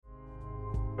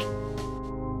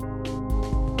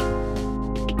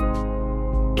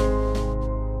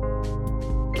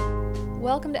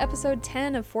Welcome to episode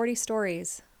 10 of 40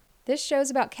 Stories. This show is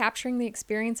about capturing the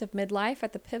experience of midlife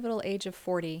at the pivotal age of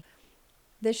 40.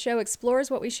 This show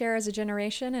explores what we share as a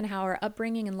generation and how our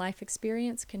upbringing and life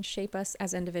experience can shape us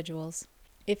as individuals.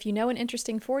 If you know an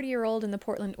interesting 40-year-old in the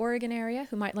Portland, Oregon area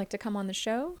who might like to come on the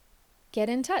show, get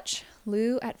in touch.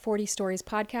 Lou at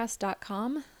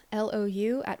 40storiespodcast.com,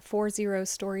 LOU at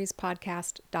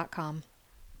 40storiespodcast.com.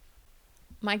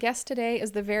 My guest today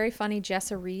is the very funny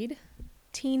Jessa Reed.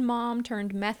 Teen mom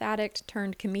turned meth addict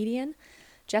turned comedian,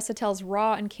 Jessa tells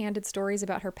raw and candid stories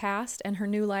about her past and her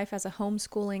new life as a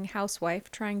homeschooling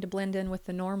housewife trying to blend in with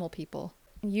the normal people.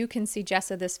 You can see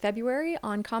Jessa this February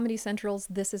on Comedy Central's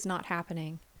This Is Not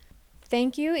Happening.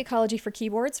 Thank you, Ecology for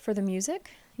Keyboards, for the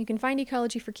music. You can find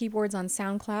Ecology for Keyboards on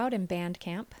SoundCloud and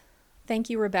Bandcamp. Thank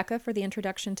you, Rebecca, for the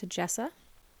introduction to Jessa.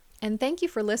 And thank you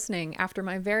for listening. After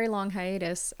my very long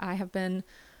hiatus, I have been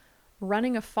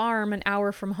running a farm an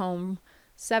hour from home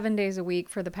 7 days a week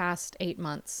for the past 8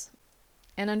 months.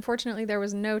 And unfortunately, there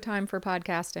was no time for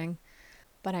podcasting,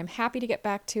 but I'm happy to get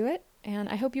back to it, and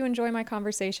I hope you enjoy my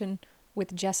conversation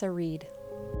with Jessa Reed.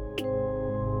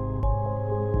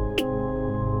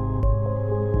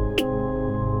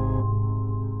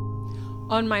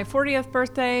 On my 40th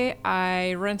birthday,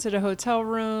 I rented a hotel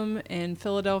room in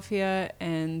Philadelphia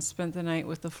and spent the night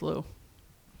with the flu.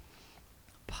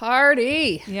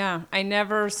 Party! Yeah, I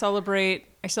never celebrate.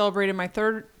 I celebrated my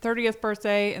 30th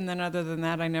birthday, and then other than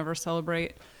that, I never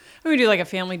celebrate. We do like a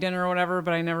family dinner or whatever,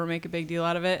 but I never make a big deal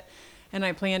out of it. And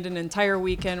I planned an entire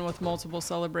weekend with multiple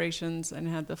celebrations and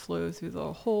had the flu through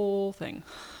the whole thing.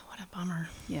 What a bummer.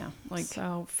 Yeah, like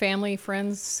so family,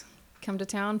 friends come to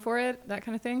town for it, that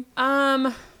kind of thing?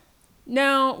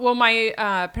 No. Well,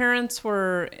 my parents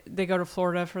they go to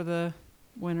Florida for the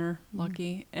winter,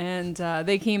 lucky, and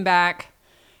they came back.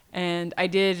 And I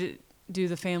did do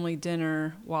the family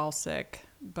dinner while sick,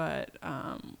 but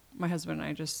my husband and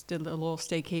I just did a little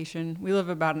staycation. We live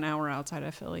about an hour outside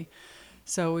of Philly.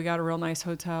 So we got a real nice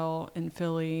hotel in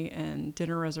Philly and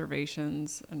dinner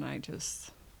reservations, and I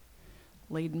just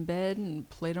laid in bed and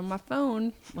played on my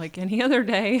phone like any other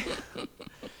day.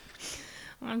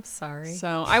 I'm sorry.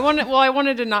 So I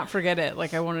wanted to not forget it.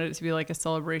 Like I wanted it to be like a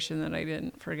celebration that I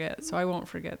didn't forget. So I won't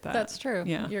forget that. That's true.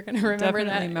 Yeah. You're going to remember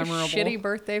Definitely that memorable. shitty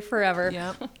birthday forever.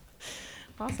 Yep.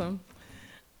 Awesome.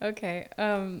 Okay.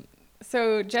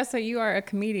 So Jessa, you are a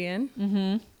comedian.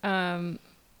 Mm-hmm.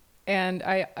 And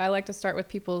I like to start with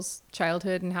people's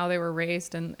childhood and how they were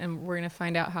raised, and we're going to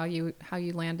find out how you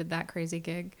landed that crazy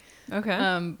gig.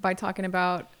 Okay. By talking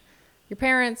about your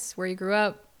parents, where you grew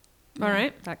up. All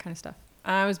right. That kind of stuff.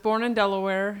 I was born in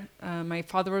Delaware. My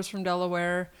father was from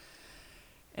Delaware.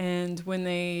 And when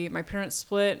my parents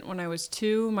split when I was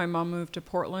 2, my mom moved to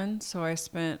Portland. So I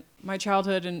spent my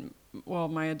childhood and,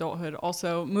 my adulthood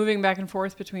also moving back and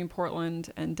forth between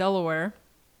Portland and Delaware.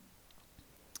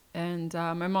 And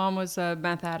my mom was a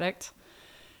meth addict.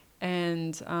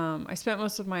 And I spent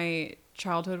most of my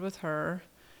childhood with her.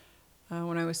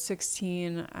 When I was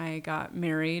 16, I got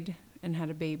married and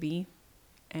had a baby.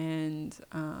 And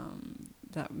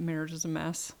that marriage was a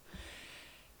mess.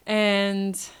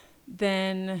 And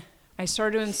then I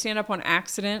started doing stand-up on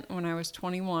accident when I was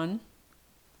 21.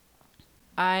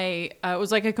 I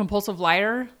was like a compulsive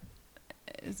liar.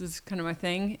 This is kind of my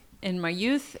thing in my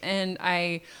youth. And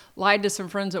I lied to some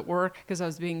friends at work because I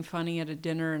was being funny at a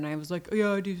dinner. And I was like, oh,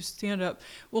 yeah, I do stand-up.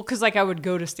 Well, because I would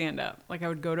go to stand-up. I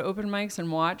would go to open mics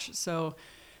and watch. So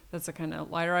that's the kind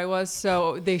of liar I was.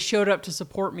 So they showed up to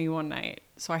support me one night.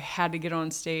 So I had to get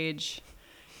on stage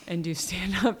and do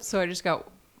stand-up. So I just got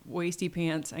wasty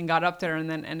pants and got up there and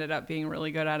then ended up being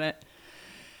really good at it.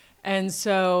 And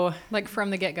so... from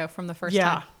the get-go, from the first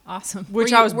time. Awesome.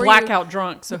 Which I was blackout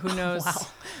drunk, so who knows. Wow.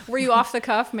 Were you off the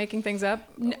cuff making things up?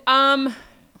 I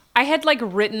had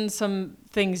written some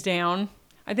things down.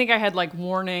 I think I had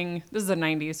warning. This is the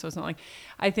 90s, so it's not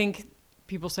I think...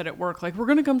 people said at work, we're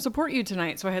going to come support you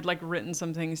tonight. So I had written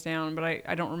some things down, but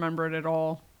I don't remember it at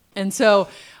all. And so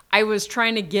I was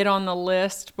trying to get on the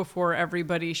list before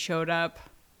everybody showed up.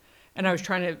 And I was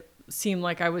trying to seem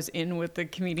like I was in with the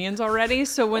comedians already.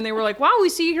 So when they were like, wow, we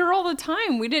see you here all the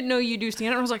time. We didn't know you do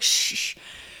stand-up. I was like, shh.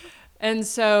 And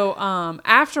so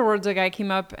afterwards, a guy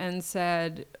came up and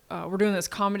said, we're doing this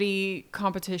comedy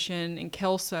competition in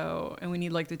Kelso, and we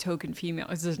need the token female.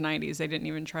 This is the 90s. They didn't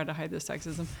even try to hide the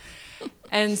sexism.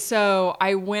 And so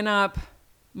I went up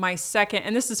my second,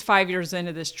 and this is 5 years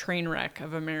into this train wreck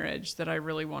of a marriage that I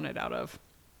really wanted out of.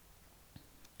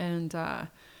 And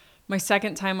My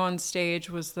second time on stage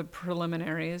was the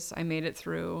preliminaries. I made it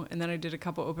through, and then I did a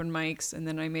couple open mics, and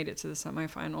then I made it to the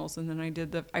semifinals, and then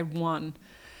I won.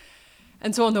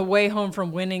 And so on the way home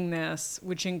from winning this,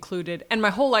 which included, and my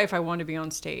whole life I wanted to be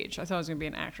on stage. I thought I was going to be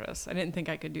an actress. I didn't think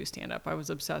I could do stand-up. I was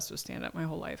obsessed with stand-up my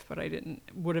whole life, but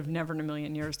would have never in a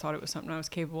million years thought it was something I was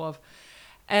capable of.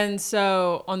 And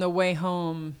so on the way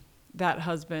home, that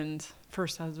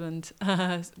first husband,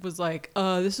 was like,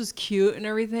 this is cute and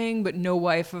everything, but no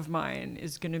wife of mine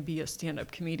is going to be a stand-up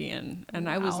comedian. And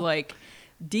I was like,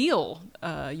 deal.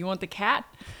 You want the cat?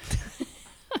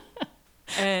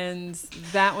 And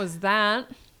that was that.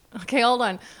 Okay, hold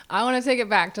on. I want to take it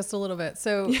back just a little bit.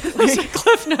 So those are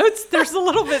cliff notes. There's a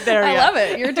little bit there. I love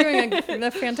it. You're doing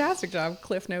a fantastic job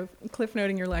cliff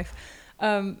noting your life.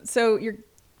 So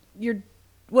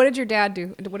what did your dad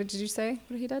do? What did you say?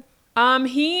 What he did?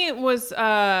 He was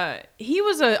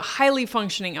a highly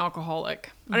functioning alcoholic.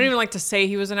 I don't even like to say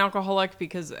he was an alcoholic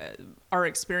because our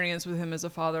experience with him as a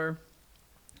father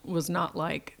was not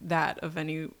like that of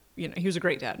any, he was a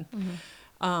great dad.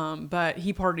 But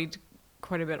he partied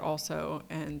quite a bit also,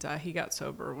 and he got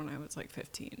sober when I was like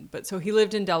 15. But so he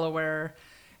lived in Delaware,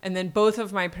 and then both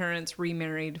of my parents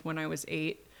remarried when I was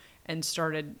 8 and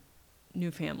started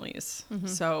new families.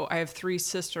 So I have 3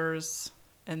 sisters,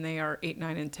 and they are 8,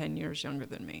 9, and 10 years younger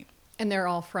than me. And they're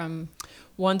all from?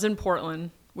 One's in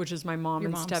Portland, which is my mom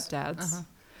and stepdad's.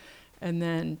 And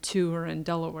then 2 are in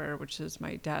Delaware, which is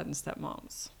my dad and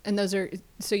stepmom's. And those are,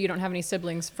 so you don't have any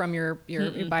siblings from your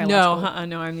biological?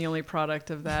 No, I'm the only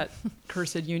product of that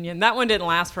cursed union. That one didn't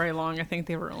last very long. I think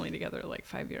they were only together like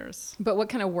 5 years. But what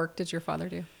kind of work did your father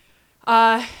do?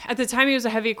 At the time, he was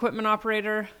a heavy equipment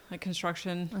operator, like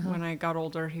construction. When I got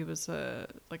older, he was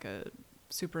like a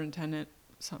superintendent,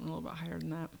 something a little bit higher than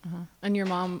that. And your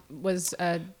mom was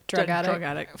a drug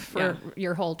addict for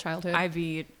your whole childhood?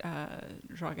 IV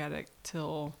drug addict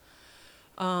till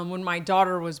when my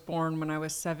daughter was born when I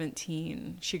was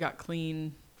 17. She got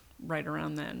clean right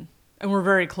around then. And we're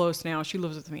very close now. She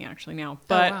lives with me actually now.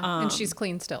 But and she's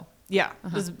clean still? Yeah.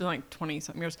 This has been like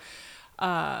 20-something years.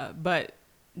 But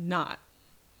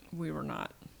we were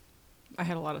not. I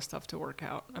had a lot of stuff to work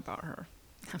out about her.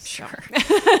 I'm sure.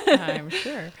 I'm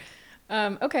sure.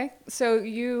 Okay, so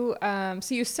you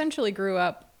essentially grew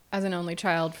up as an only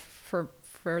child for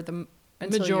the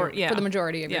majority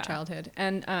of your childhood,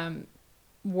 and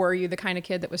were you the kind of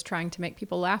kid that was trying to make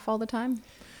people laugh all the time?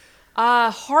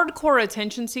 Hardcore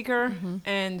attention seeker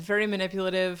and very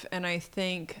manipulative, and I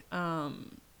think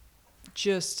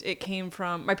it came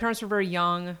from my parents were very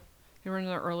young. They were in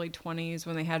their early 20s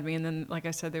when they had me. And then, like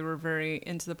I said, they were very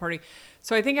into the party.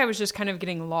 So I think I was just kind of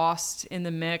getting lost in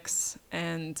the mix.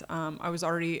 And I was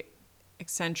already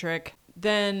eccentric.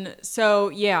 Then,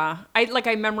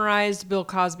 I memorized Bill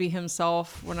Cosby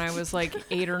himself when I was like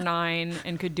 8 or 9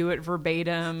 and could do it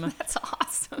verbatim. That's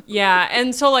awesome. Yeah.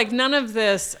 And so like none of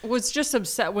this was just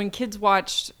upset. When kids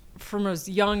watched from as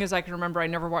young as I can remember, I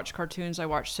never watched cartoons. I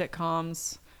watched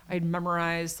sitcoms. I'd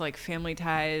memorized like Family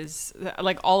Ties,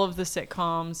 like all of the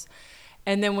sitcoms.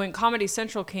 And then when Comedy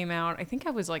Central came out, I think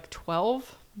I was like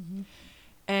 12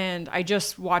 and I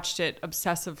just watched it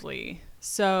obsessively.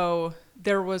 So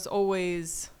there was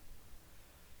always,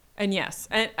 and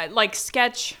like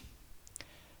sketch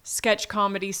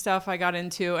comedy stuff I got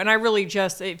into. And I really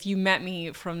if you met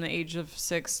me from the age of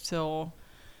 6 till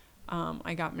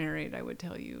I got married, I would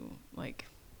tell you like,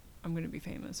 I'm going to be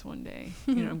famous one day.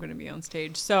 I'm going to be on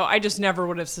stage. So I just never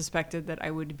would have suspected that I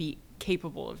would be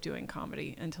capable of doing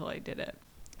comedy until I did it.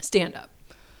 Stand up.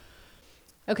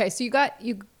 Okay, so you got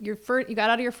out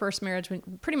of your first marriage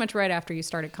pretty much right after you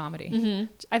started comedy.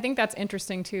 I think that's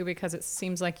interesting too because it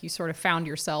seems like you sort of found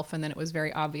yourself and then it was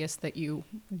very obvious that you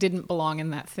didn't belong in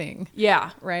that thing.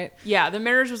 Yeah. Right? Yeah, the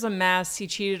marriage was a mess. He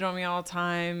cheated on me all the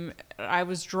time. I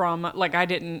was drama. Like I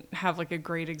didn't have like a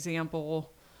great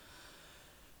example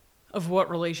of what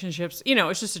relationships,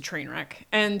 it's just a train wreck.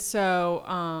 And so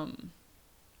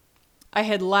I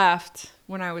had left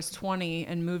when I was 20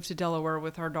 and moved to Delaware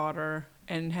with our daughter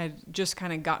and had just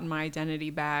kind of gotten my identity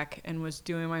back and was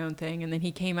doing my own thing. And then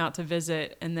he came out to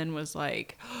visit and then was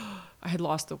like, I had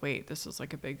lost the weight. This was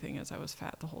like a big thing as I was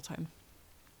fat the whole time.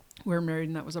 We were married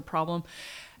and that was a problem.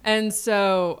 And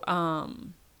so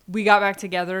we got back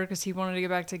together because he wanted to get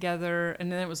back together. And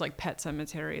then it was like Pet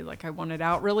Sematary. Like I wanted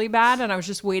out really bad. And I was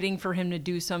just waiting for him to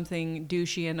do something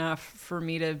douchey enough for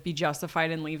me to be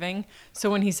justified in leaving. So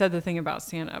when he said the thing about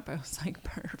stand-up, I was like,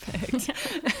 perfect.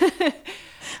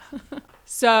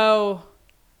 So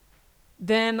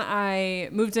then I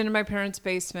moved into my parents'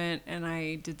 basement and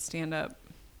I did stand-up.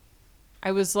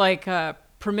 I was like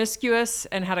promiscuous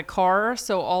and had a car.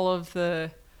 So all of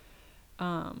the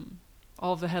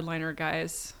all of the headliner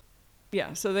guys.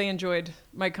 Yeah, so they enjoyed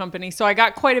my company. So I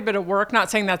got quite a bit of work.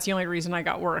 Not saying that's the only reason I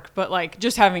got work, but like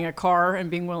just having a car and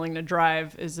being willing to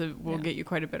drive will get you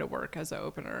quite a bit of work as an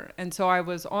opener. And so I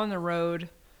was on the road.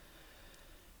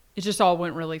 It just all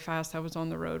went really fast. I was on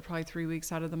the road probably 3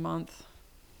 weeks out of the month.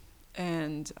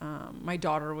 And my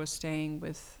daughter was staying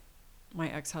with my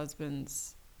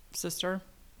ex-husband's sister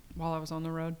while I was on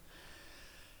the road.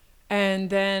 And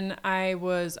then I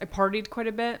partied quite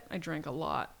a bit. I drank a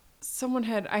lot.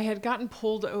 I had gotten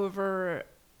pulled over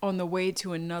on the way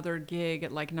to another gig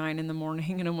at like 9 a.m.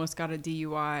 and almost got a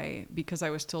DUI because I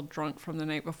was still drunk from the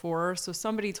night before. So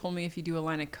somebody told me if you do a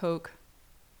line of Coke,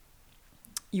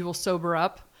 you will sober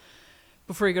up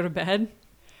before you go to bed.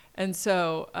 And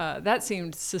so that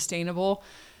seemed sustainable.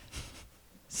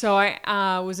 So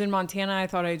I was in Montana. I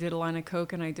thought I did a line of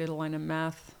Coke and I did a line of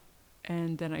meth.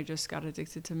 And then I just got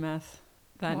addicted to meth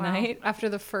that night. After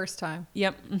the first time.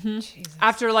 Yep. Mm-hmm.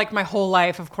 After like my whole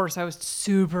life, of course, I was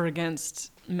super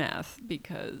against meth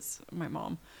because my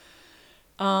mom.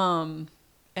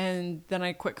 And then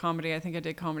I quit comedy. I think I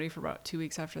did comedy for about 2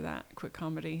 weeks after that. Quit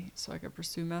comedy so I could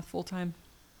pursue meth full time.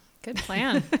 Good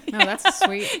plan. No, that's a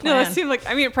sweet plan. No, that seemed like,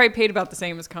 I mean, it probably paid about the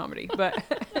same as comedy, but.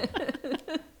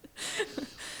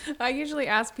 I usually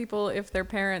ask people if their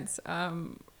parents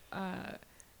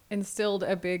instilled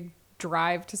a big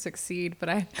drive to succeed, but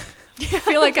I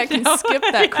feel like I can skip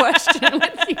that question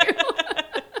with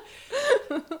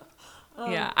you.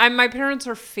 Yeah, my parents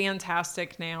are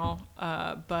fantastic now,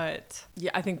 but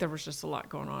yeah, I think there was just a lot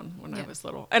going on when I was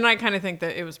little. And I kind of think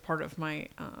that it was part of my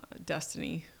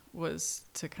destiny was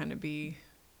to kind of be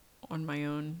on my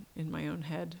own, in my own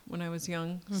head when I was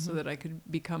young, so that I could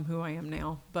become who I am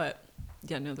now. But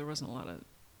yeah, no, there wasn't a lot of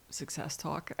success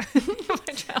talk in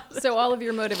my childhood. So all of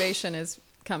your motivation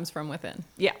comes from within.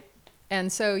 Yeah.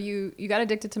 And so you got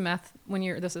addicted to meth when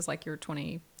this is like you're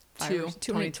 22.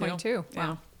 22. Wow.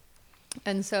 Yeah.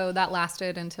 And so that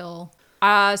lasted until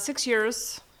 6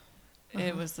 years.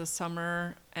 It was the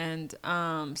summer and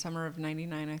summer of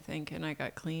 99, I think, and I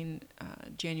got clean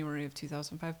January of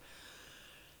 2005.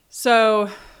 So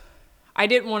I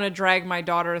didn't want to drag my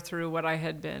daughter through what I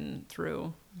had been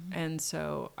through, and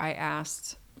so I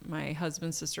asked my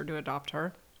husband's sister to adopt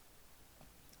her,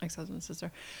 ex-husband's sister,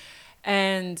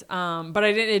 and but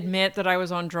I didn't admit that I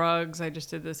was on drugs. I just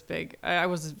did this big. I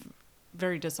was a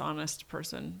very dishonest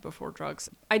person before drugs.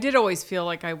 I did always feel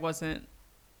like I wasn't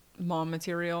mom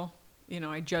material. You know,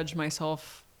 I judged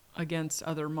myself against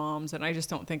other moms, and I just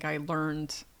don't think I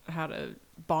learned how to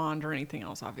bond or anything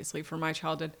else, obviously, for my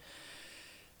childhood.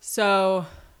 So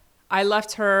I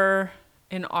left her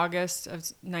in August of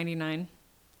 99,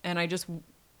 and I just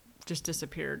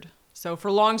disappeared. So for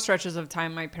long stretches of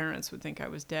time, my parents would think I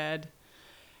was dead.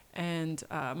 And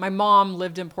my mom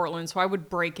lived in Portland, so I would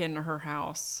break into her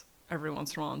house every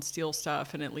once in a while and steal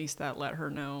stuff, and at least that let her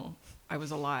know I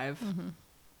was alive. Mm-hmm.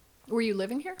 Were you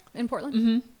living here in Portland?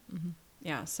 Mm-hmm. Mm-hmm.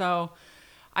 Yeah, so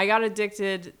I got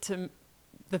addicted to,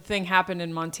 the thing happened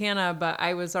in Montana, but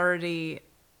I was already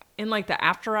in like the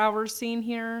after hours scene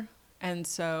here. And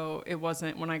so it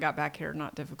wasn't, when I got back here,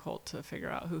 not difficult to figure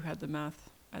out who had the meth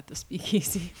at the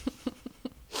speakeasy.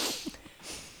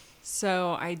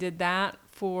 So I did that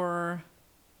for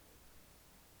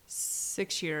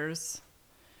 6 years.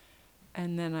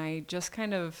 And then I just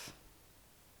kind of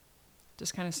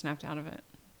snapped out of it.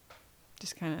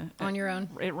 Just kind of on your own.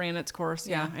 It ran its course.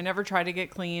 Yeah. I never tried to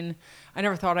get clean. I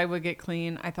never thought I would get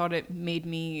clean. I thought it made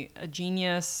me a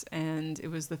genius, and it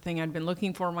was the thing I'd been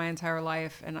looking for my entire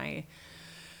life. And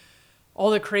all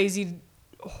the crazy,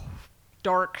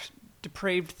 dark,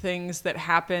 depraved things that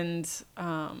happened,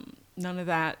 none of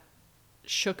that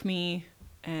shook me.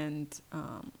 And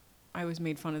I always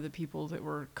made fun of the people that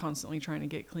were constantly trying to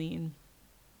get clean.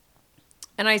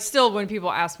 And I still, when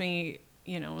people ask me,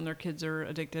 you know, when their kids are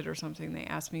addicted or something, they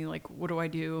ask me, like, what do I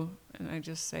do? And I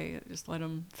just say, just let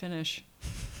them finish.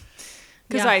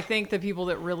 Because I think the people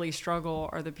that really struggle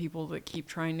are the people that keep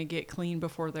trying to get clean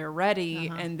before they're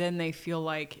ready. And then they feel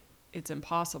like it's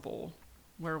impossible.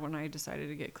 Where when I decided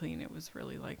to get clean, it was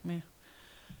really like, meh.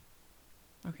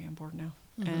 Okay, I'm bored now.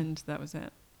 And that was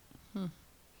it.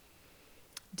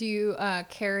 Do you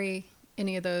carry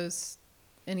any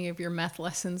of your meth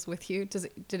lessons with you?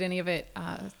 Did any of it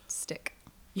stick?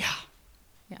 Yeah.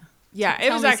 Yeah. Yeah,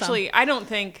 it was actually, some. I don't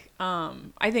think,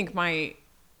 I think my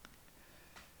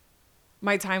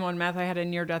time on meth, I had a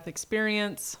near-death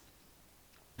experience.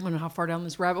 I don't know how far down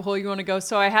this rabbit hole you want to go.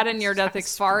 So I had a near-death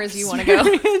experience. As far as you want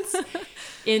to go.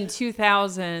 In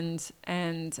 2000,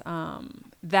 and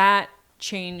that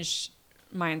changed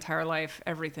my entire life,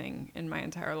 everything in my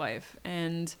entire life.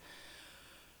 And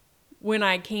when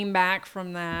I came back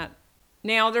from that,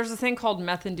 now there's a thing called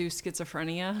meth-induced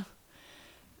schizophrenia.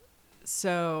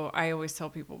 So I always tell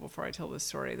people before I tell this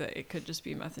story that it could just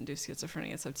be meth-induced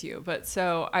schizophrenia. It's up to you. But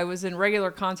so I was in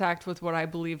regular contact with what I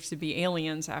believed to be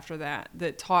aliens after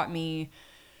that taught me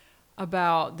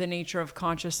about the nature of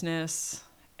consciousness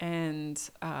and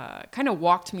kind of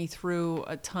walked me through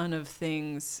a ton of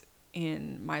things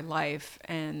in my life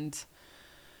and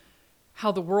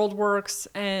how the world works.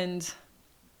 And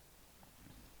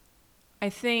I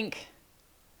think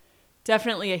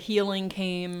definitely a healing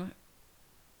came.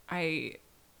 I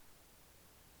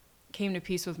came to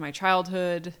peace with my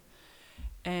childhood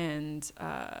and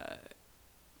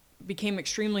became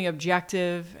extremely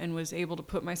objective and was able to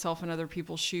put myself in other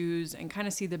people's shoes and kind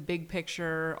of see the big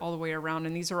picture all the way around.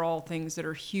 And these are all things that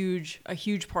are a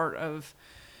huge part of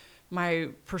my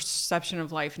perception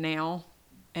of life now.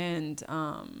 And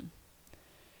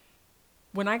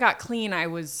when I got clean, it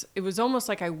was almost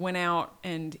like I went out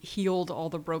and healed all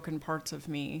the broken parts of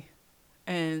me.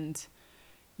 And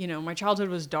my childhood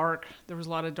was dark. There was a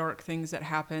lot of dark things that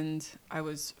happened. I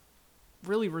was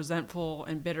really resentful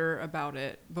and bitter about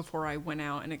it before I went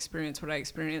out and experienced what I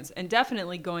experienced. And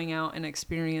definitely going out and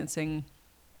experiencing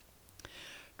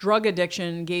drug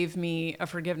addiction gave me a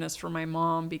forgiveness for my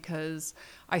mom because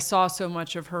I saw so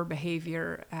much of her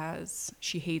behavior as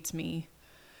she hates me.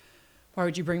 Why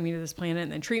would you bring me to this planet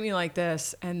and then treat me like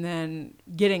this? And then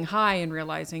getting high and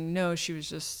realizing, no, she was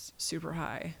just super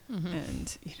high. Mm-hmm.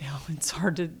 And, it's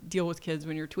hard to deal with kids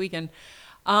when you're tweaking.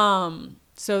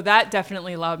 So that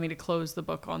definitely allowed me to close the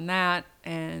book on that.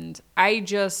 And I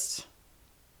don't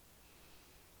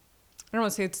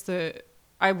want to say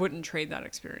I wouldn't trade that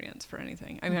experience for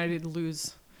anything. I mean, I did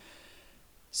lose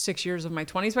 6 years of my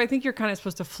 20s, but I think you're kind of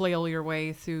supposed to flail your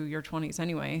way through your 20s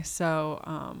anyway. So,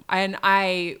 and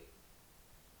I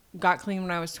got clean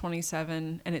when I was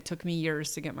 27, and it took me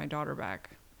years to get my daughter back.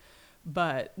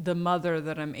 But the mother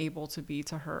that I'm able to be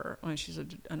to her, well, she's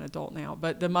an adult now,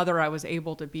 but the mother I was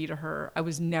able to be to her, I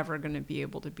was never going to be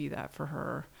able to be that for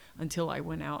her until I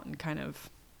went out and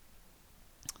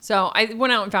so I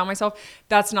went out and found myself.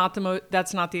 That's not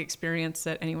the experience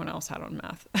that anyone else had on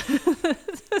meth.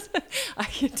 I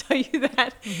can tell you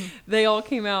that. Mm-hmm. They all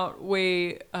came out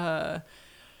way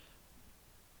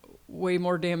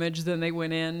more damaged than they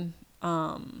went in.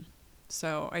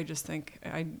 So I just think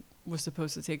I was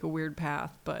supposed to take a weird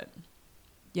path, but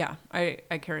yeah, I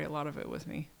carry a lot of it with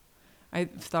me. I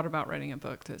thought about writing a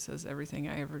book that says everything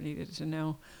I ever needed to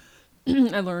know.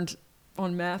 I learned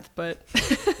on meth, but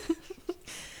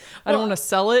I don't want to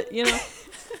sell it,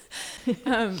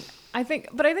 I think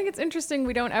it's interesting.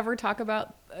 We don't ever talk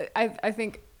about, I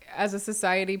think as a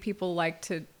society, people like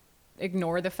to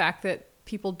ignore the fact that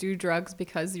people do drugs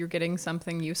because you're getting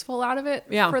something useful out of it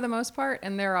for the most part.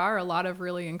 And there are a lot of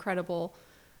really incredible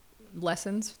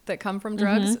lessons that come from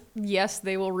drugs. Mm-hmm. Yes,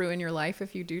 they will ruin your life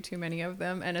if you do too many of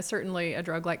them. And certainly a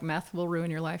drug like meth will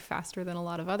ruin your life faster than a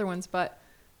lot of other ones. But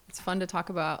it's fun to talk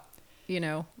about,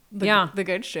 the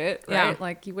good shit, right? Yeah.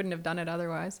 Like you wouldn't have done it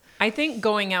otherwise. I think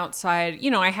going outside,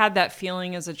 I had that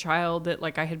feeling as a child that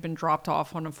like I had been dropped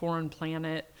off on a foreign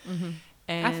planet. Mm-hmm.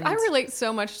 And I relate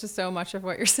so much to so much of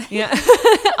what you're saying. Yeah,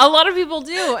 a lot of people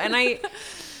do.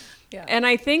 And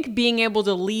I think being able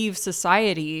to leave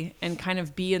society and kind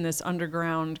of be in this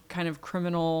underground kind of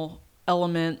criminal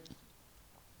element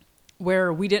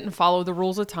where we didn't follow the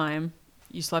rules of time.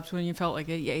 You slept when you felt like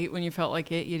it. You ate when you felt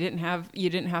like it. You didn't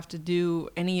have to do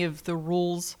any of the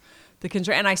rules,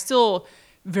 and I still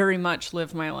very much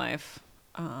live my life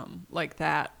like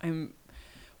that. I'm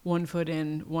 1 foot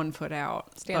in, 1 foot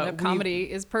out. Stand-up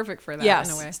comedy is perfect for that. Yes,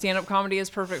 in a way. Stand-up comedy is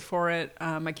perfect for it.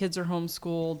 My kids are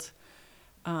homeschooled.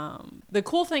 The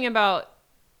cool thing about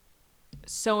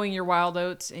sowing your wild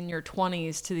oats in your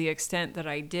 20s to the extent that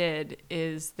I did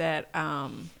is that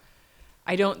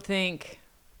I don't think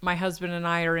my husband and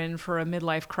I are in for a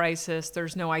midlife crisis.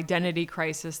 There's no identity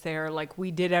crisis there. Like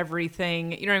we did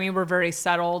everything, you know what I mean? We're very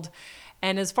settled.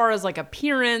 And as far as like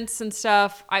appearance and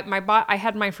stuff, I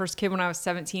had my first kid when I was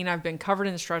 17. I've been covered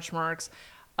in stretch marks.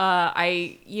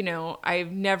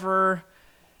 I've never,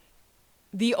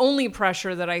 the only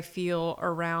pressure that I feel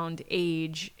around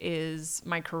age is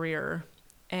my career.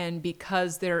 And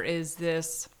because there is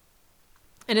this,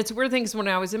 and it's weird things when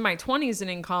I was in my 20s and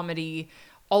in comedy,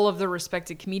 all of the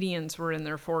respected comedians were in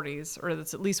their 40s, or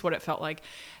that's at least what it felt like.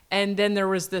 And then there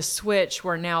was this switch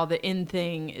where now the in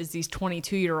thing is these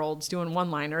 22-year-olds doing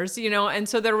one-liners, and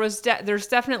so there's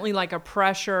definitely like a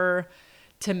pressure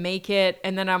to make it.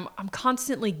 And then I'm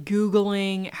constantly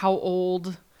Googling how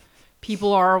old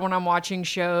people are when I'm watching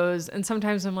shows. And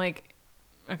sometimes I'm like,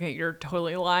 okay, you're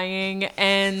totally lying.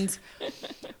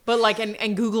 But like, and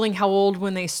Googling how old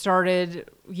when they started,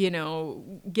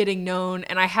 getting known.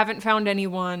 And I haven't found any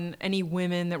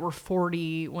women that were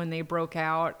 40 when they broke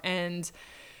out. And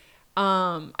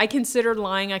I considered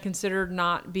lying. I considered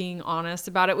not being honest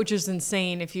about it, which is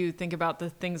insane if you think about the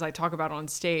things I talk about on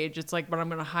stage. It's like, but I'm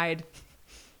going to hide.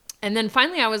 And then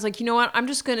finally I was like, you know what?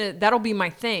 That'll be my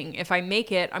thing. If I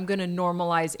make it, I'm going to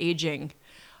normalize aging.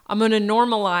 I'm going to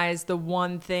normalize the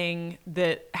one thing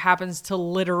that happens to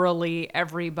literally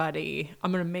everybody.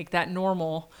 I'm going to make that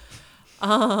normal.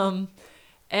 And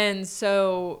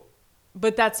so,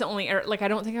 but that's the only, like, I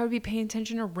don't think I would be paying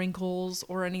attention to wrinkles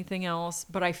or anything else,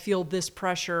 but I feel this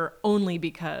pressure only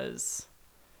because,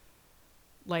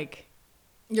 like,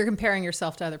 you're comparing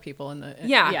yourself to other people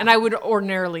yeah, and I would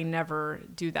ordinarily never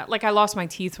do that. Like, I lost my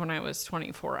teeth when I was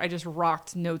 24. I just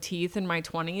rocked no teeth in my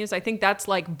 20s. I think that's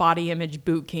like body image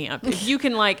boot camp. If you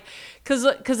can, like, because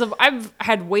I've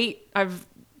had weight,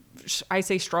 I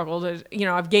say struggled.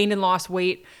 I've gained and lost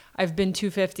weight. I've been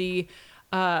 250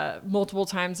 multiple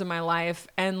times in my life,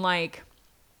 and like,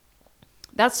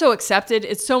 that's so accepted.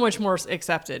 It's so much more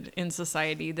accepted in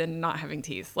society than not having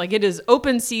teeth. Like, it is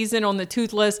open season on the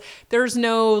toothless. There's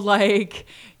no, like,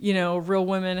 real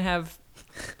women have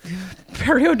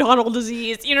periodontal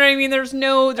disease. You know what I mean? There's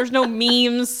no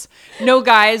memes, no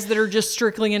guys that are just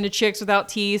strictly into chicks without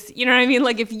teeth. You know what I mean?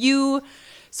 Like,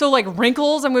 so like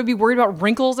wrinkles, I'm going to be worried about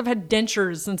wrinkles. I've had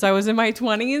dentures since I was in my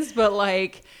 20s, but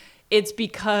like, it's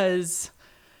because,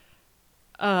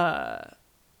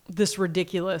 this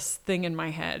ridiculous thing in my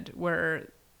head where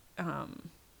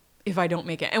if I don't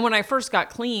make it. And when I first got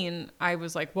clean, I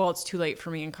was like, well, it's too late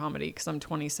for me in comedy because I'm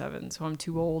 27, so I'm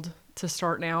too old to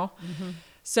start now. Mm-hmm.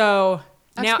 So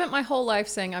I've spent my whole life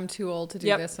saying I'm too old to do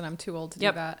this and I'm too old to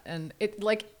do that. And it,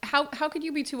 like, how could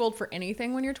you be too old for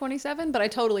anything when you're 27? But I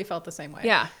totally felt the same way.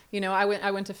 Yeah.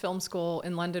 I went to film school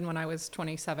in London when I was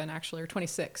 27 actually, or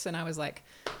 26. And I was like,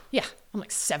 yeah, I'm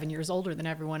like 7 years older than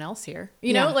everyone else here.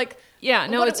 You know, like, yeah,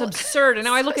 no, it's absurd. And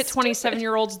now I look at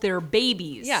 27-year-olds, they're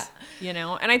babies. Yeah.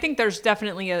 And I think there's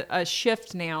definitely a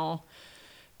shift now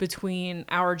between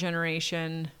our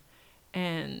generation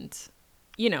and,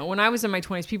 when I was in my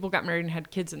 20s, people got married and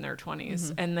had kids in their 20s.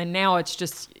 Mm-hmm. And then now it's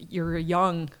just, you're a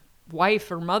young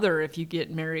wife or mother if you get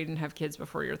married and have kids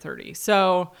before you're 30.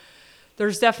 So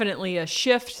there's definitely a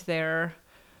shift there.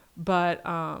 But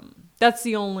that's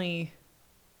the only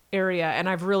area. And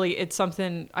it's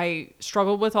something I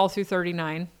struggled with all through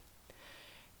 39.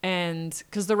 And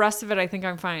because the rest of it, I think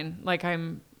I'm fine. Like,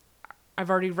 I've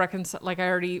already reconciled, like,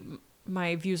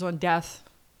 my views on death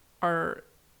are,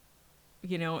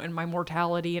 and my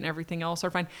mortality and everything else are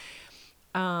fine.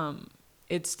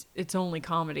 It's only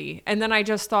comedy. And then I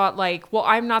just thought, like, well,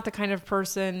 I'm not the kind of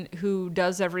person who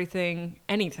does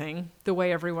anything the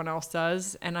way everyone else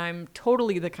does. And I'm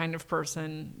totally the kind of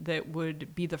person that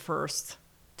would be the first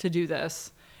to do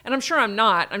this. And I'm sure I'm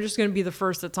not. I'm just going to be the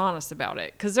first that's honest about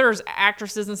it. Because there's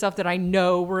actresses and stuff that I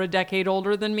know were a decade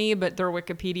older than me, but their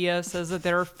Wikipedia says that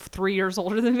they're 3 years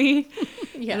older than me.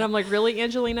 Yeah. And I'm like, really,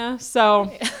 Angelina?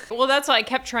 So, well, that's why I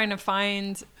kept trying to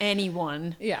find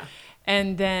anyone. Yeah.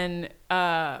 And then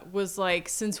was like,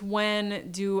 since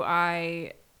when do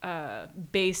I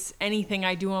base anything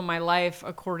I do in my life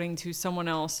according to someone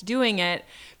else doing it?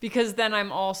 Because then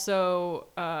I'm also...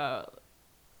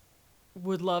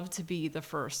 would love to be the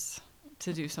first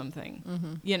to do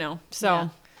something, So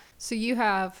you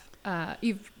have,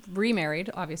 you've remarried,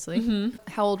 obviously. Mm-hmm.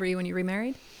 How old were you when you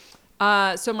remarried?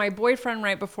 So my boyfriend,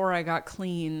 right before I got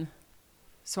clean,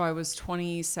 so I was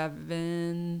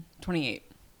 28.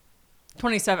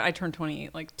 27, I turned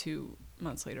 28 like 2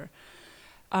 months later.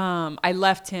 I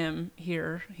left him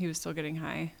here. He was still getting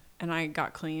high, and I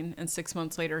got clean. And 6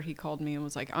 months later, he called me and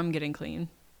was like, I'm getting clean.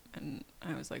 And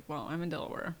I was like, well, I'm in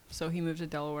Delaware. So he moved to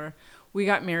Delaware. We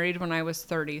got married when I was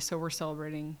 30. So we're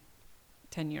celebrating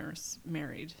 10 years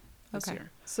married this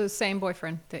year. So same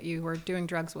boyfriend that you were doing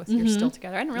drugs with, you're still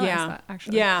together. I didn't realize that,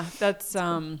 actually. Yeah, that's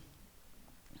cool.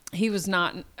 He was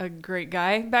not a great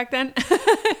guy back then.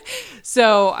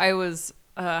 So I was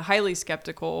highly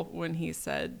skeptical when he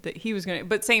said that he was going to,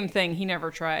 but same thing. He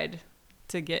never tried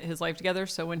to get his life together.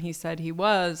 So when he said he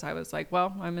was, I was like,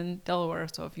 well, I'm in Delaware.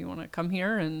 So if you want to come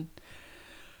here and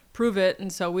prove it.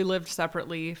 And so we lived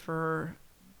separately for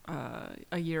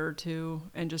a year or two,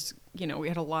 and just, we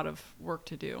had a lot of work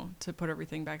to do to put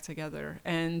everything back together.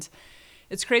 And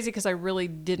it's crazy because I really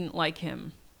didn't like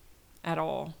him at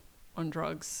all on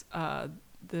drugs.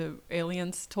 The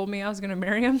aliens told me I was going to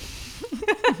marry him.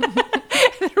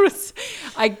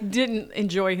 I didn't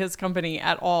enjoy his company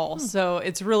at all. So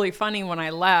it's really funny when I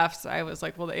left, I was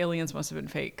like, well, the aliens must have been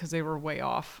fake because they were way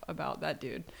off about that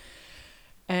dude.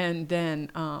 And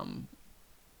then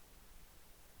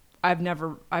I've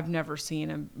never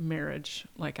seen a marriage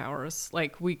like ours.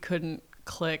 Like, we couldn't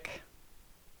click.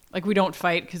 Like, we don't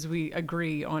fight because we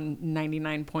agree on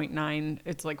 99.9.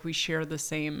 It's like we share the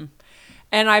same.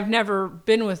 And I've never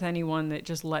been with anyone that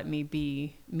just let me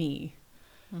be me,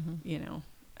 you know,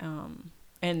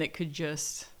 and that could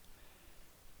just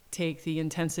take the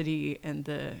intensity and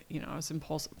the, you know, I was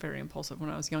very impulsive when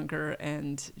I was younger,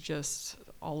 and just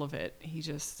all of it.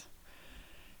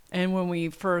 And when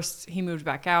he moved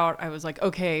back out, I was like,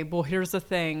 okay, well, here's the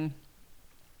thing.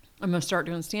 I'm going to start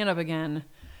doing stand-up again.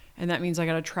 And that means I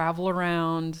got to travel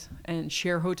around and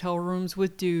share hotel rooms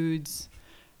with dudes.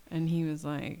 And he was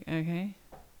like, okay.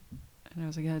 And I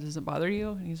was like, yeah, does it bother you?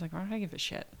 And he's like, I give a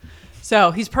shit.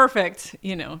 So he's perfect,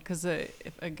 you know, because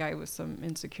if a guy with some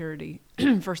insecurity,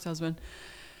 first husband,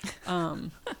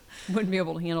 wouldn't be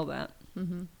able to handle that.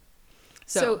 Mm-hmm.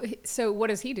 So what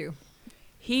does he do?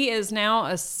 He is now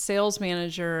a sales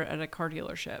manager at a car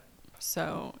dealership.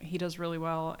 So he does really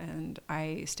well, and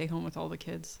I stay home with all the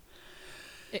kids.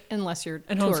 Unless you're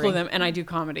and touring. homeschool them, and I do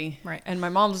comedy. Right. And my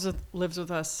mom lives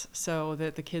with us, so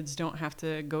that the kids don't have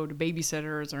to go to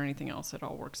babysitters or anything else. It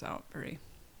all works out very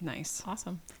nice.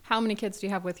 Awesome. How many kids do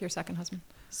you have with your second husband?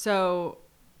 So,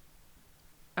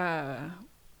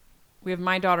 we have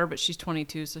my daughter, but she's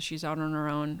 22, so she's out on her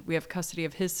own. We have custody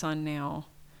of his son now,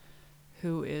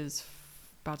 who is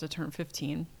about to turn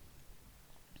 15.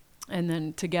 And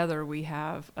then together we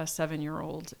have a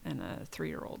 7-year-old and a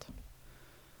 3-year-old.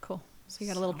 Cool. So you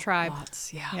got a little tribe.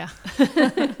 Lots, yeah.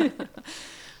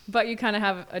 But you kind of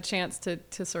have a chance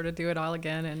to sort of do it all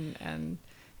again and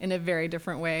in a very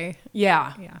different way.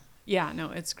 Yeah. Yeah. Yeah,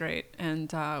 no, it's great.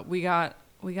 And we got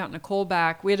Nicole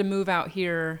back. We had to move out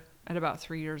here at about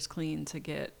 3 years clean to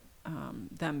get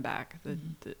them back,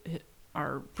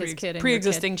 our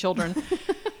pre-existing children.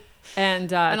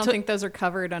 And I don't think those are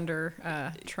covered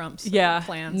under Trump's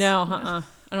plans. No,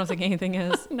 I don't think anything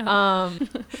is. No.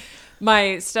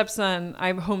 My stepson,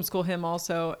 I homeschool him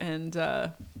also,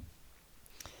 and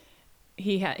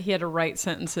he had to write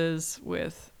sentences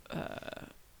with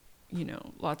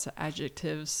lots of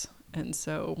adjectives. And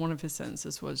so one of his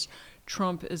sentences was,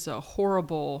 "Trump is a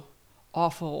horrible,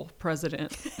 awful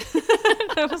president."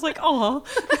 I was like, "Oh,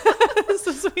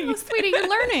 so sweet." Oh, sweetie, you're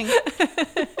learning.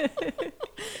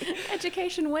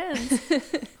 Education wins.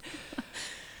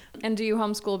 And do you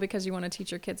homeschool because you want to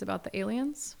teach your kids about the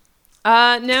aliens?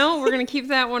 No, we're going to keep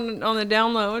that one on the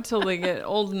down low until they get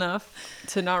old enough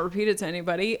to not repeat it to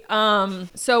anybody.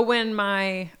 So when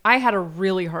I had a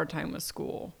really hard time with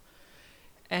school,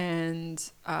 and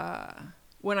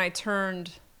when I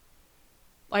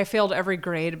failed every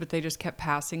grade, but they just kept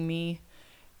passing me.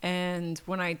 And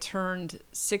when I turned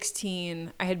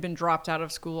 16, I had been dropped out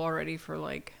of school already for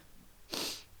like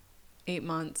 8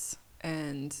 months,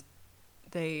 and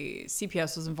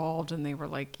CPS was involved, and they were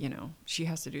like, she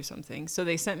has to do something. So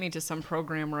they sent me to some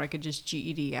program where I could just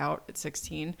GED out at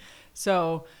 16.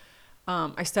 So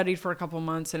I studied for a couple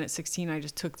months, and at 16, I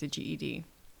just took the GED.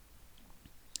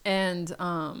 And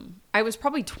I was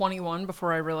probably 21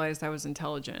 before I realized I was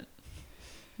intelligent,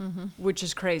 which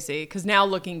is crazy. Because now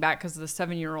looking back, because our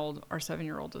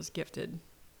 7-year-old is gifted,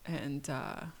 and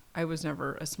I was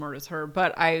never as smart as her.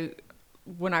 But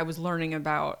when I was learning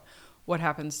about what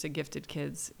happens to gifted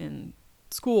kids in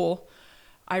school,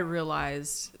 I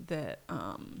realized that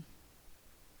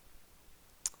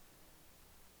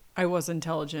I was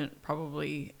intelligent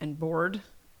probably and bored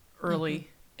early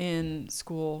in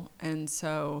school. And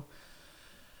so,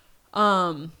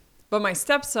 but my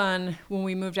stepson, when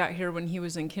we moved out here when he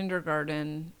was in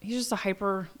kindergarten, he's just a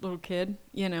hyper little kid,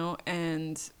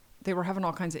 and they were having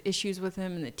all kinds of issues with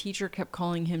him, and the teacher kept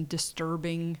calling him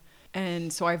disturbing.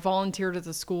 And so I volunteered at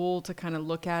the school to kind of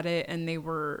look at it, and they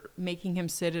were making him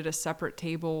sit at a separate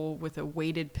table with a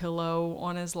weighted pillow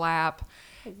on his lap.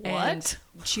 What? And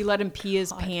she let him pee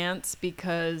his pants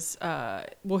because,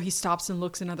 he stops and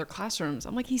looks in other classrooms.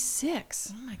 I'm like, he's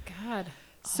 6. Oh my God.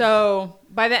 So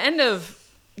by the end of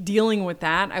dealing with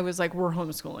that, I was like, we're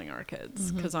homeschooling our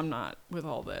kids because I'm not with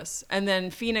all this. And then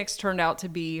Phoenix turned out to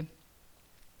be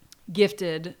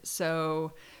gifted.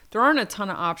 So there aren't a ton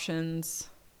of options.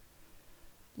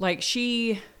 Like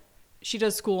she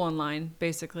does school online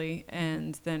basically.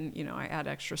 And then, I add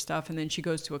extra stuff. And then she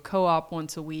goes to a co-op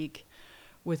once a week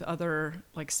with other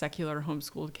like secular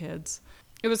homeschooled kids.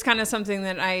 It was kind of something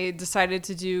that I decided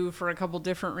to do for a couple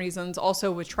different reasons.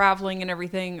 Also with traveling and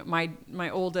everything, my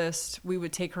oldest, we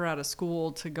would take her out of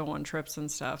school to go on trips and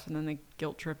stuff. And then they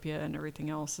guilt trip you and everything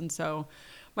else. And so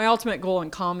my ultimate goal in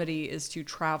comedy is to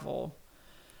travel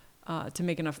to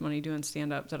make enough money doing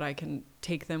stand-up that I can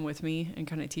take them with me and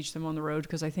kind of teach them on the road,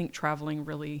 because I think traveling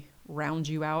really rounds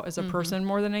you out as a person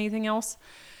more than anything else.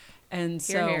 And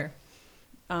so Hear,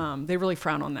 they really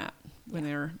frown on that when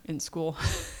they're in school.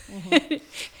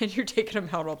 And you're taking them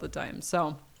out all the time.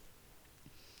 So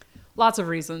lots of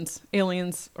reasons.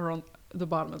 Aliens are on the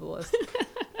bottom of the list.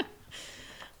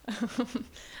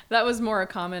 That was more a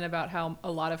comment about how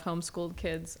a lot of homeschooled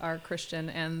kids are Christian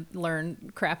and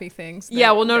learn crappy things.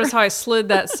 Yeah, well, notice how I slid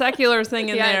that secular thing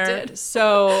in Yeah, I there. did.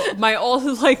 So my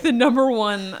the number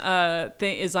one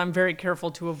thing is I'm very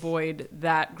careful to avoid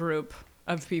that group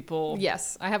of people.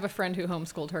 Yes, I have a friend who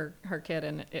homeschooled her kid,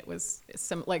 and it was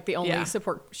like the only Yeah.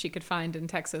 support she could find in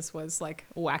Texas was like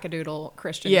wackadoodle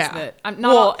Christians. Yeah. That not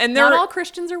Well, all, and not they're- all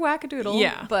Christians are wackadoodle.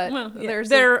 Yeah, but well, yeah. there's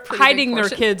they're a pretty big hiding their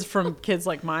portion. kids from kids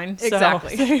like mine. So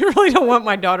Exactly. they really don't want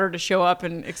my daughter to show up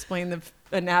and explain the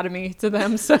anatomy to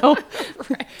them. So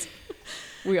Right.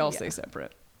 we all stay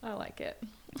separate. I like it.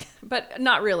 But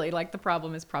not really. Like, the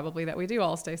problem is probably that we do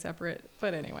all stay separate.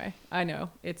 But anyway, I know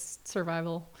it's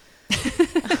survival.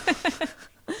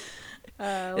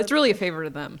 It's really a favor to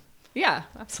them. Yeah,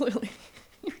 absolutely.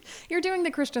 You're doing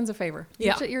the Christians a favor.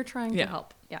 You're trying to Yeah.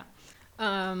 help. Yeah.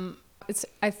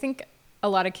 I think a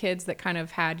lot of kids that kind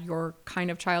of had your kind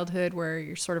of childhood where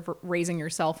you're sort of raising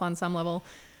yourself on some level,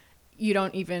 you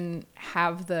don't even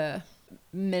have the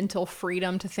mental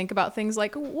freedom to think about things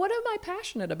like, what am I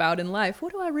passionate about in life?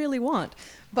 What do I really want?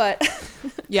 But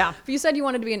Yeah. you said you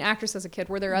wanted to be an actress as a kid.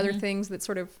 Were there other things that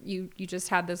sort of you just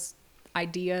had this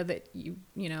idea that you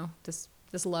know, this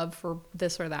love for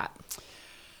this or that?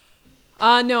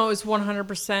 No, it was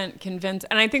 100% convinced.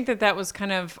 And I think that was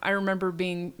kind of, I remember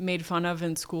being made fun of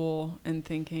in school and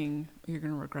thinking, you're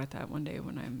going to regret that one day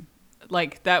when I'm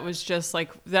like, that was just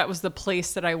like, that was the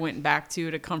place that I went back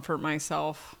to comfort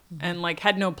myself and like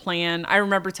had no plan. I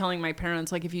remember telling my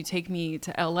parents, like, if you take me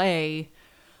to LA,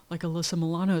 like Alyssa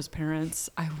Milano's parents,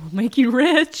 I will make you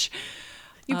rich.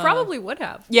 You probably would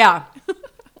have. Yeah.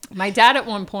 My dad at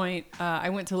one point, I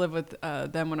went to live with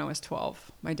them when I was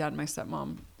 12. My dad and my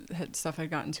stepmom had stuff had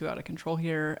gotten too out of control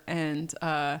here. And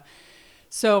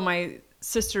so my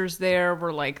sisters there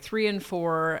were like 3 and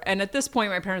 4. And at this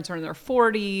point, my parents are in their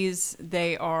 40s.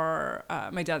 They are,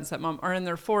 my dad and stepmom are in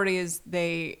their 40s.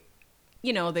 They,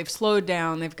 you know, they've slowed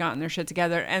down. They've gotten their shit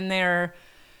together. And they're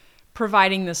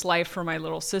providing this life for my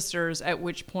little sisters, at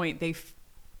which point they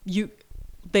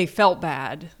felt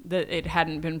bad that it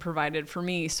hadn't been provided for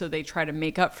me, so they try to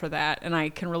make up for that. And I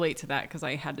can relate to that because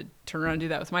I had to turn around and do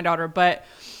that with my daughter. But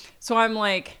so I'm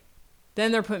like,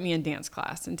 then they're putting me in dance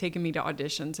class and taking me to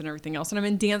auditions and everything else. And I'm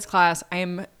in dance class.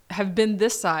 Have been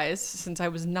this size since I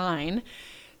was 9.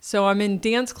 So I'm in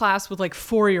dance class with like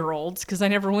 4-year-olds because I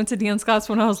never went to dance class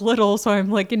when I was little. So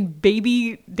I'm like in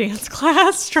baby dance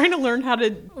class trying to learn how to.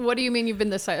 What do you mean you've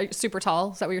been this super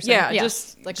tall? Is that what you're saying? Yeah,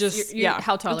 just yeah.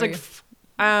 How tall it's are like you?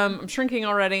 I'm shrinking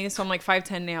already, so I'm like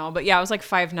 5'10" now. But yeah, I was like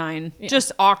 5'9". Yeah.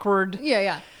 Just awkward.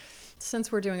 Yeah.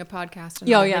 Since we're doing a podcast. And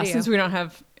Yeah, not a yeah. video. Since we're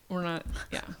not.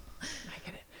 Yeah, I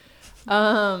get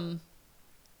it.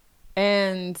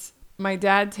 And my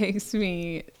dad takes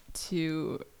me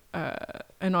to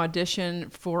an audition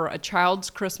for A Child's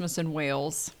Christmas in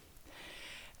Wales,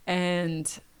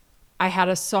 and I had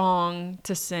a song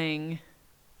to sing,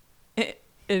 and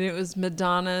it was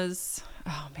Madonna's.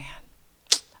 Oh man.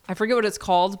 I forget what it's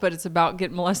called, but it's about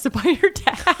getting molested by your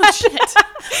dad. Yeah,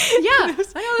 I know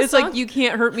this It's song. like, you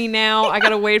can't hurt me now. I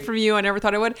got away from you. I never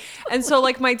thought I would. And so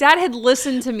like my dad had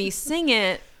listened to me sing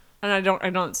it, and I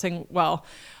don't sing well.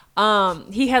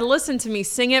 He had listened to me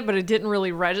sing it, but it didn't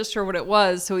really register what it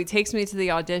was. So he takes me to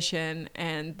the audition,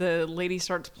 and the lady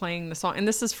starts playing the song. And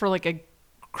this is for like a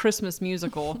Christmas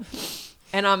musical.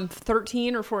 And I'm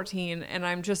 13 or 14, and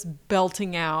I'm just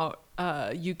belting out,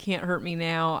 you can't hurt me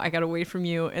now. I got away from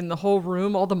you. And the whole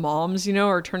room, all the moms, you know,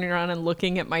 are turning around and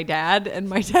looking at my dad. And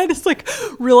my dad is like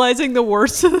realizing the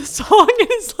words of the song and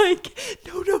is like,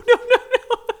 no.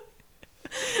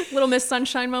 Little Miss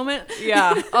Sunshine moment.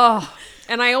 Yeah. Oh,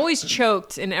 and I always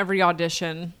choked in every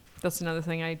audition. That's another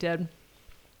thing I did.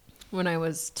 When I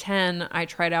was 10, I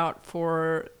tried out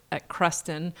at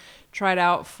Creston, tried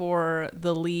out for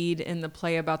the lead in the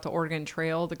play about the Oregon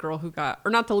Trail, the girl who got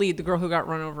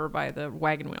run over by the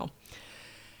wagon wheel.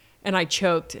 And I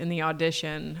choked in the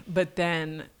audition, but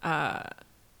then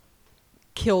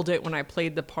killed it when I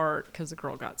played the part because the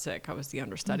girl got sick. I was the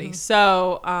understudy. Mm-hmm.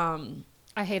 So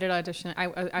I hated auditioning.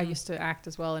 I used to act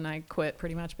as well, and I quit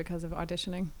pretty much because of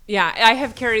auditioning. yeah, I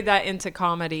have carried that into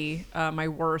comedy. My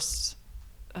worst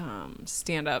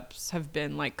stand-ups have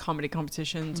been like comedy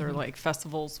competitions or like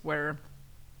festivals where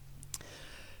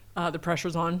the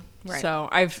pressure's on. Right. So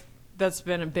that's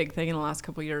been a big thing in the last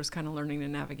couple of years, kind of learning to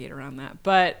navigate around that.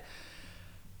 But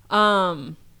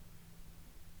around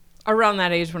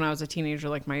that age when I was a teenager,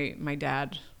 like my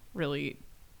dad really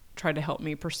tried to help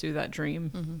me pursue that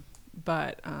dream.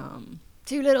 But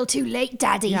Too little, too late,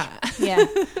 Daddy. yeah. Yeah.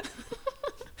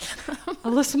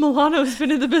 Alyssa Milano has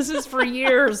been in the business for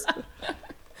years.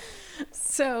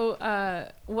 So,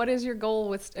 what is your goal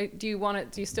with? Do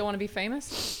you still want to be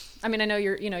famous? I mean, I know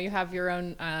you have your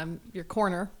own your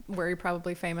corner where you're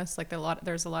probably famous. Like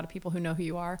there's a lot of people who know who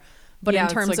you are. But Yeah, in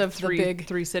it's terms like of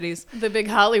three cities. the big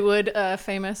Hollywood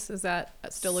famous, is that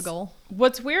still a goal?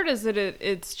 What's weird is that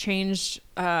it's changed.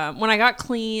 When I got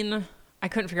clean, I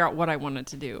couldn't figure out what I wanted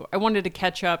to do. I wanted to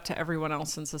catch up to everyone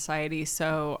else in society,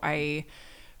 so I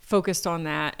focused on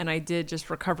that, and I did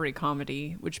just recovery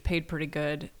comedy, which paid pretty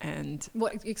good. And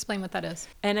Explain what that is.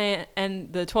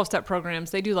 and the 12-step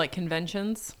programs, they do like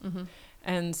conventions.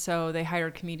 And so they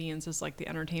hired comedians as like the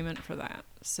entertainment for that.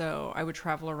 So I would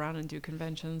travel around and do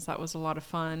conventions. That was a lot of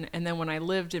fun. And then when I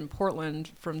lived in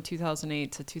Portland from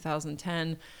 2008 to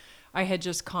 2010, I had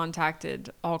just contacted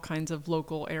all kinds of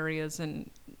local areas and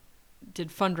did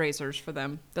fundraisers for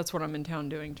them. That's what I'm in town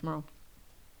doing tomorrow.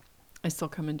 I still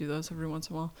come and do those every once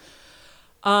in a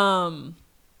while.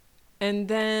 And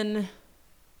then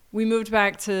we moved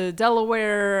back to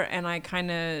Delaware, and I kind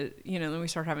of, then we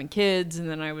started having kids, and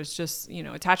then I was just,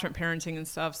 attachment parenting and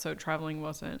stuff, so traveling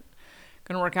wasn't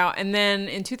going to work out. And then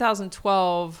in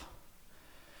 2012,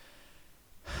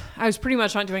 I was pretty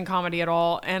much not doing comedy at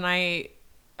all, and I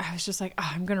was just like,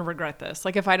 I'm going to regret this.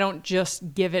 Like, if I don't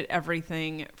just give it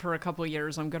everything for a couple of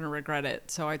years, I'm going to regret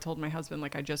it. So I told my husband,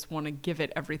 like, I just want to give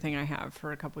it everything I have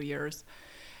for a couple of years.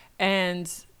 And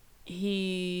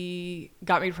he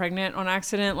got me pregnant on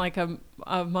accident like a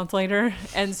month later.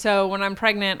 And so when I'm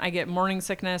pregnant, I get morning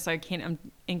sickness. I'm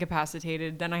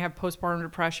incapacitated. Then I have postpartum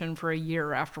depression for a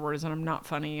year afterwards, and I'm not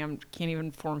funny. I can't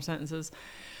even form sentences.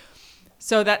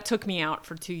 So that took me out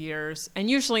for 2 years. And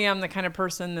usually I'm the kind of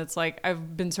person that's like,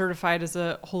 I've been certified as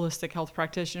a holistic health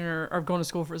practitioner, or I've gone to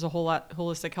school as a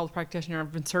holistic health practitioner.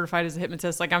 I've been certified as a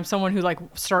hypnotist. Like, I'm someone who like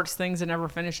starts things and never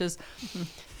finishes.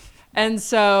 And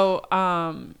so,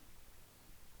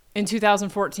 in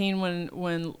 2014,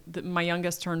 when my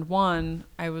youngest turned 1,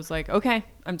 I was like, okay,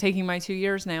 I'm taking my 2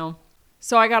 years now.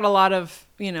 So I got a lot of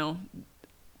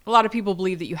people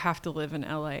believe that you have to live in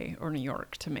LA or New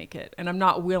York to make it. And I'm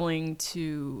not willing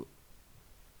to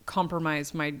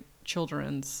compromise my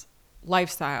children's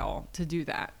lifestyle to do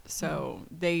that. So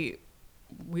we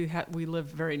live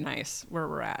very nice where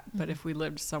we're at. But if we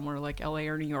lived somewhere like LA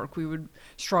or New York, we would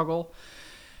struggle.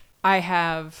 I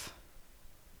have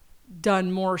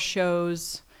done more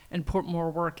shows and put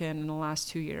more work in the last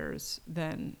 2 years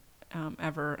than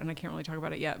ever. And I can't really talk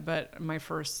about it yet, but my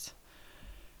first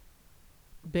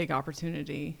big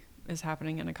opportunity is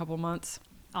happening in a couple months.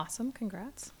 Awesome.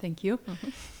 Congrats. Thank you.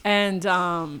 And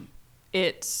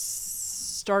it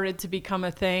started to become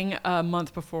a thing a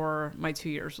month before my 2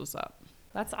 years was up.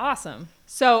 That's awesome.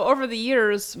 So over the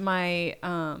years, my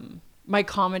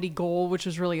comedy goal, which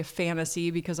was really a fantasy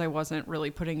because I wasn't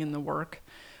really putting in the work,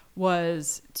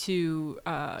 was to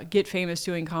get famous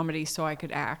doing comedy so I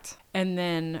could act. And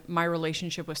then my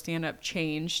relationship with stand-up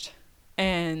changed.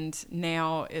 And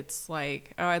now it's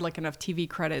like, I'd like enough TV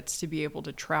credits to be able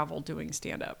to travel doing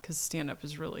stand-up, because stand-up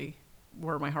is really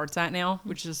where my heart's at now,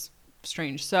 which is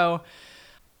strange. So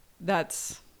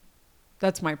that's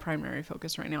my primary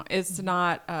focus right now. It's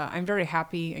not, I'm very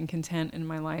happy and content in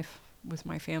my life with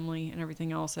my family and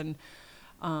everything else. And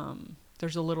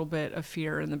there's a little bit of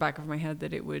fear in the back of my head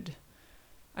that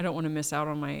I don't want to miss out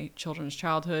on my children's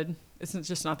childhood. It's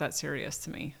just not that serious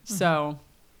to me. So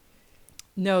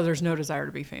no, there's no desire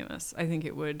to be famous. I think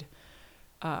it would,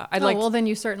 well, then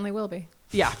you certainly will be.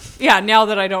 Yeah. Yeah. Now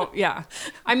that I don't, yeah.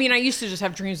 I mean, I used to just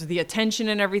have dreams of the attention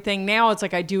and everything. Now it's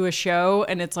like I do a show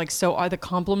and it's like, the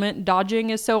compliment dodging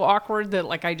is so awkward that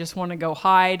like, I just want to go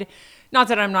hide. Not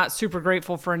that I'm not super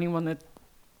grateful for anyone that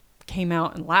came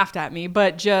out and laughed at me,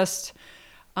 but just,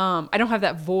 I don't have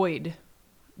that void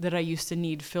that I used to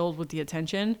need filled with the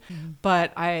attention.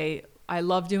 But I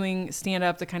love doing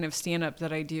stand-up. The kind of stand-up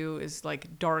that I do is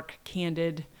like dark,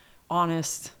 candid,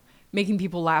 honest, making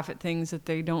people laugh at things that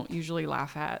they don't usually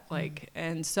laugh at.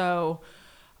 And so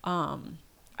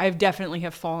I definitely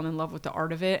have fallen in love with the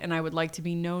art of it, and I would like to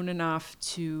be known enough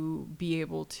to be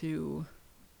able to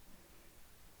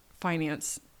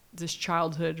finance this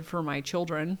childhood for my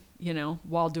children,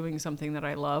 while doing something that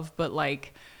I love. But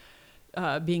like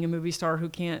being a movie star who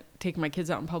can't take my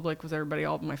kids out in public with everybody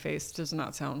all in my face does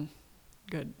not sound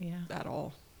good at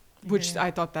all. Which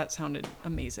I thought that sounded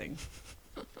amazing.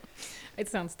 It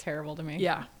sounds terrible to me.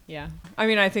 Yeah. Yeah. I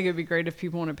mean, I think it'd be great if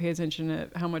people want to pay attention to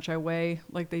how much I weigh,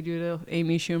 like they do to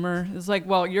Amy Schumer. It's like,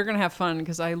 well, you're going to have fun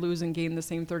because I lose and gain the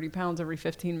same 30 pounds every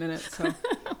 15 minutes. So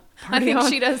I think on.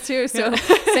 she does too. So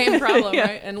same problem,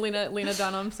 right? And Lena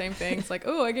Dunham, same thing. It's like,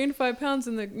 oh, I gained 5 pounds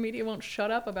and the media won't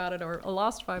shut up about it, or I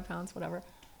lost 5 pounds, whatever.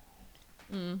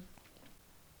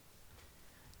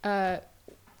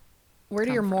 Where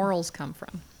do your morals come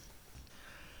from?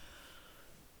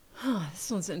 This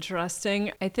one's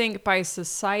interesting. I think by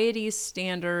society's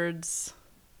standards,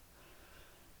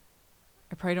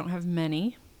 I probably don't have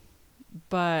many,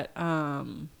 but I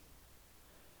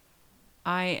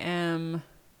am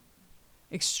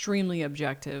extremely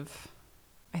objective.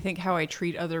 I think how I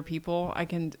treat other people, I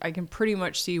can pretty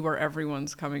much see where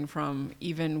everyone's coming from,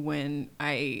 even when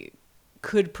I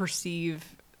could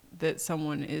perceive that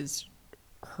someone is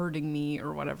hurting me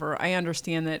or whatever. I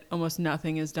understand that almost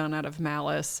nothing is done out of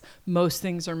malice. Most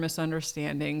things are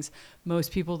misunderstandings.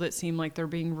 Most people that seem like they're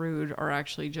being rude are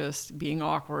actually just being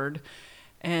awkward.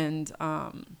 And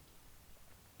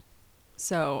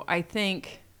so I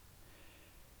think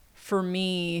for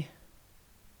me,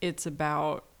 it's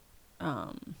about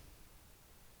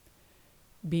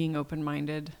being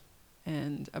open-minded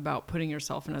and about putting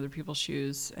yourself in other people's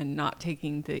shoes and not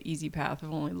taking the easy path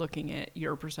of only looking at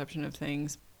your perception of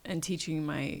things, and teaching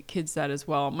my kids that as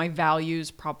well. My values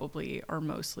probably are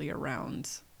mostly around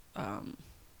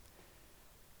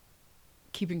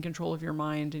keeping control of your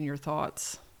mind and your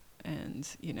thoughts, and,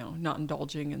 you know, not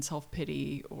indulging in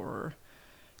self-pity or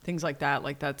things like that.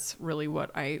 Like, that's really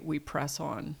what we press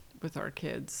on with our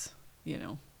kids, you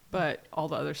know. But all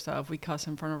the other stuff, we cuss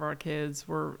in front of our kids.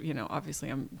 We're, you know, obviously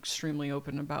I'm extremely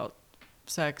open about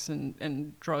sex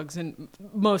and drugs and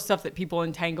most stuff that people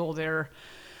entangle their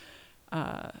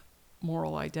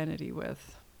moral identity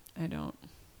with. I don't.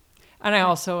 And I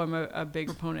also am a big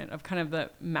proponent of kind of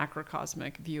the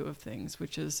macrocosmic view of things,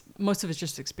 which is most of it's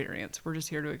just experience. We're just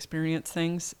here to experience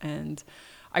things. And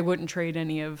I wouldn't trade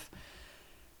any of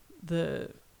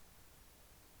the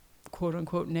quote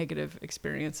unquote negative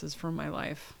experiences from my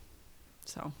life.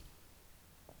 So,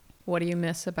 What do you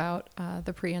miss about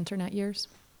the pre-internet years?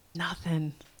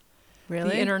 nothing. Really?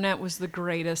 The internet was the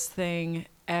greatest thing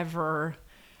ever.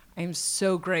 I'm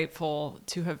so grateful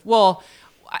to have. Well,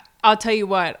 I'll tell you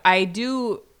what, I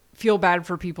do feel bad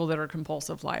for people that are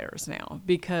compulsive liars now,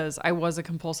 because I was a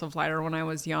compulsive liar when I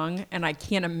was young, and I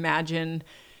can't imagine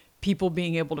people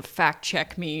being able to fact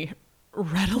check me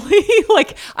readily.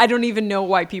 Like, I don't even know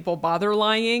why people bother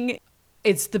lying.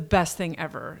 It's the best thing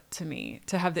ever to me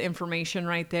to have the information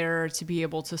right there, to be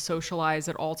able to socialize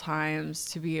at all times,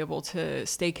 to be able to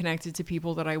stay connected to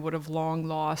people that I would have long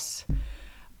lost.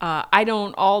 I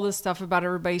don't, all this stuff about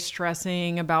everybody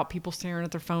stressing about people staring at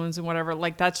their phones and whatever,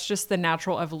 like, that's just the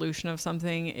natural evolution of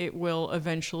something. It will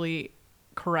eventually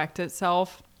correct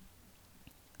itself.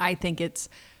 I think it's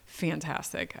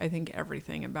fantastic. I think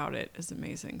everything about it is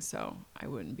amazing. So I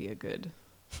wouldn't be a good...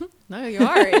 No, you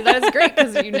are. That is great,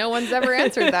 because no one's ever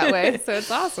answered that way. So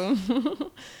it's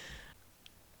awesome.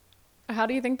 How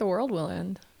do you think the world will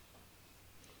end?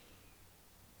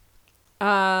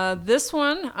 This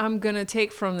one I'm going to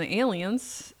take from the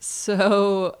aliens.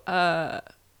 So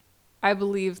I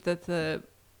believe that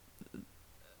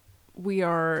we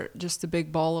are just a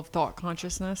big ball of thought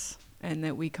consciousness, and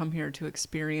that we come here to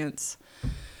experience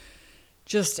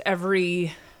just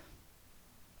every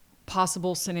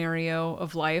possible scenario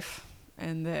of life,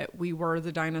 and that we were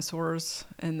the dinosaurs,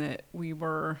 and that we've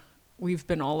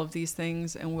been all of these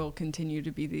things and will continue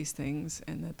to be these things,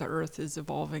 and that the earth is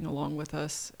evolving along with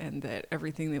us, and that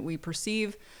everything that we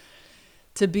perceive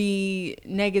to be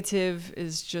negative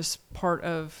is just part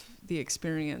of the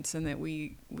experience, and that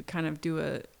we kind of do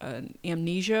an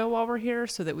amnesia while we're here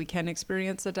so that we can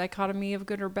experience a dichotomy of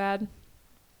good or bad.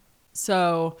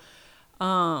 So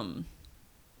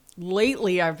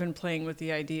lately I've been playing with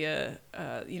the idea,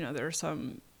 there are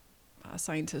some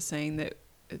scientists saying that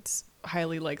it's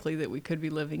highly likely that we could be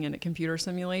living in a computer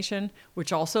simulation,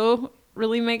 which also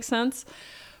really makes sense.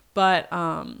 But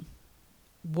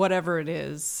whatever it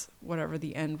is, whatever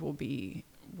the end will be,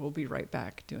 we'll be right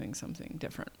back doing something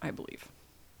different, I believe.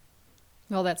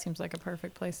 Well, that seems like a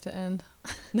perfect place to end.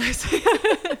 Nice.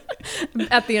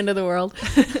 At the end of the world.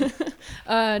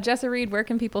 Jessa Reed, where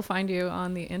can people find you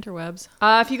on the interwebs?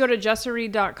 If you go to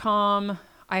jessareed.com,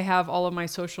 I have all of my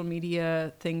social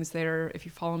media things there. If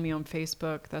you follow me on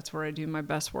Facebook, that's where I do my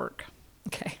best work.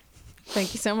 Okay.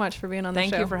 Thank you so much for being on the show.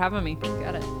 Thank you for having me.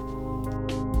 Got it.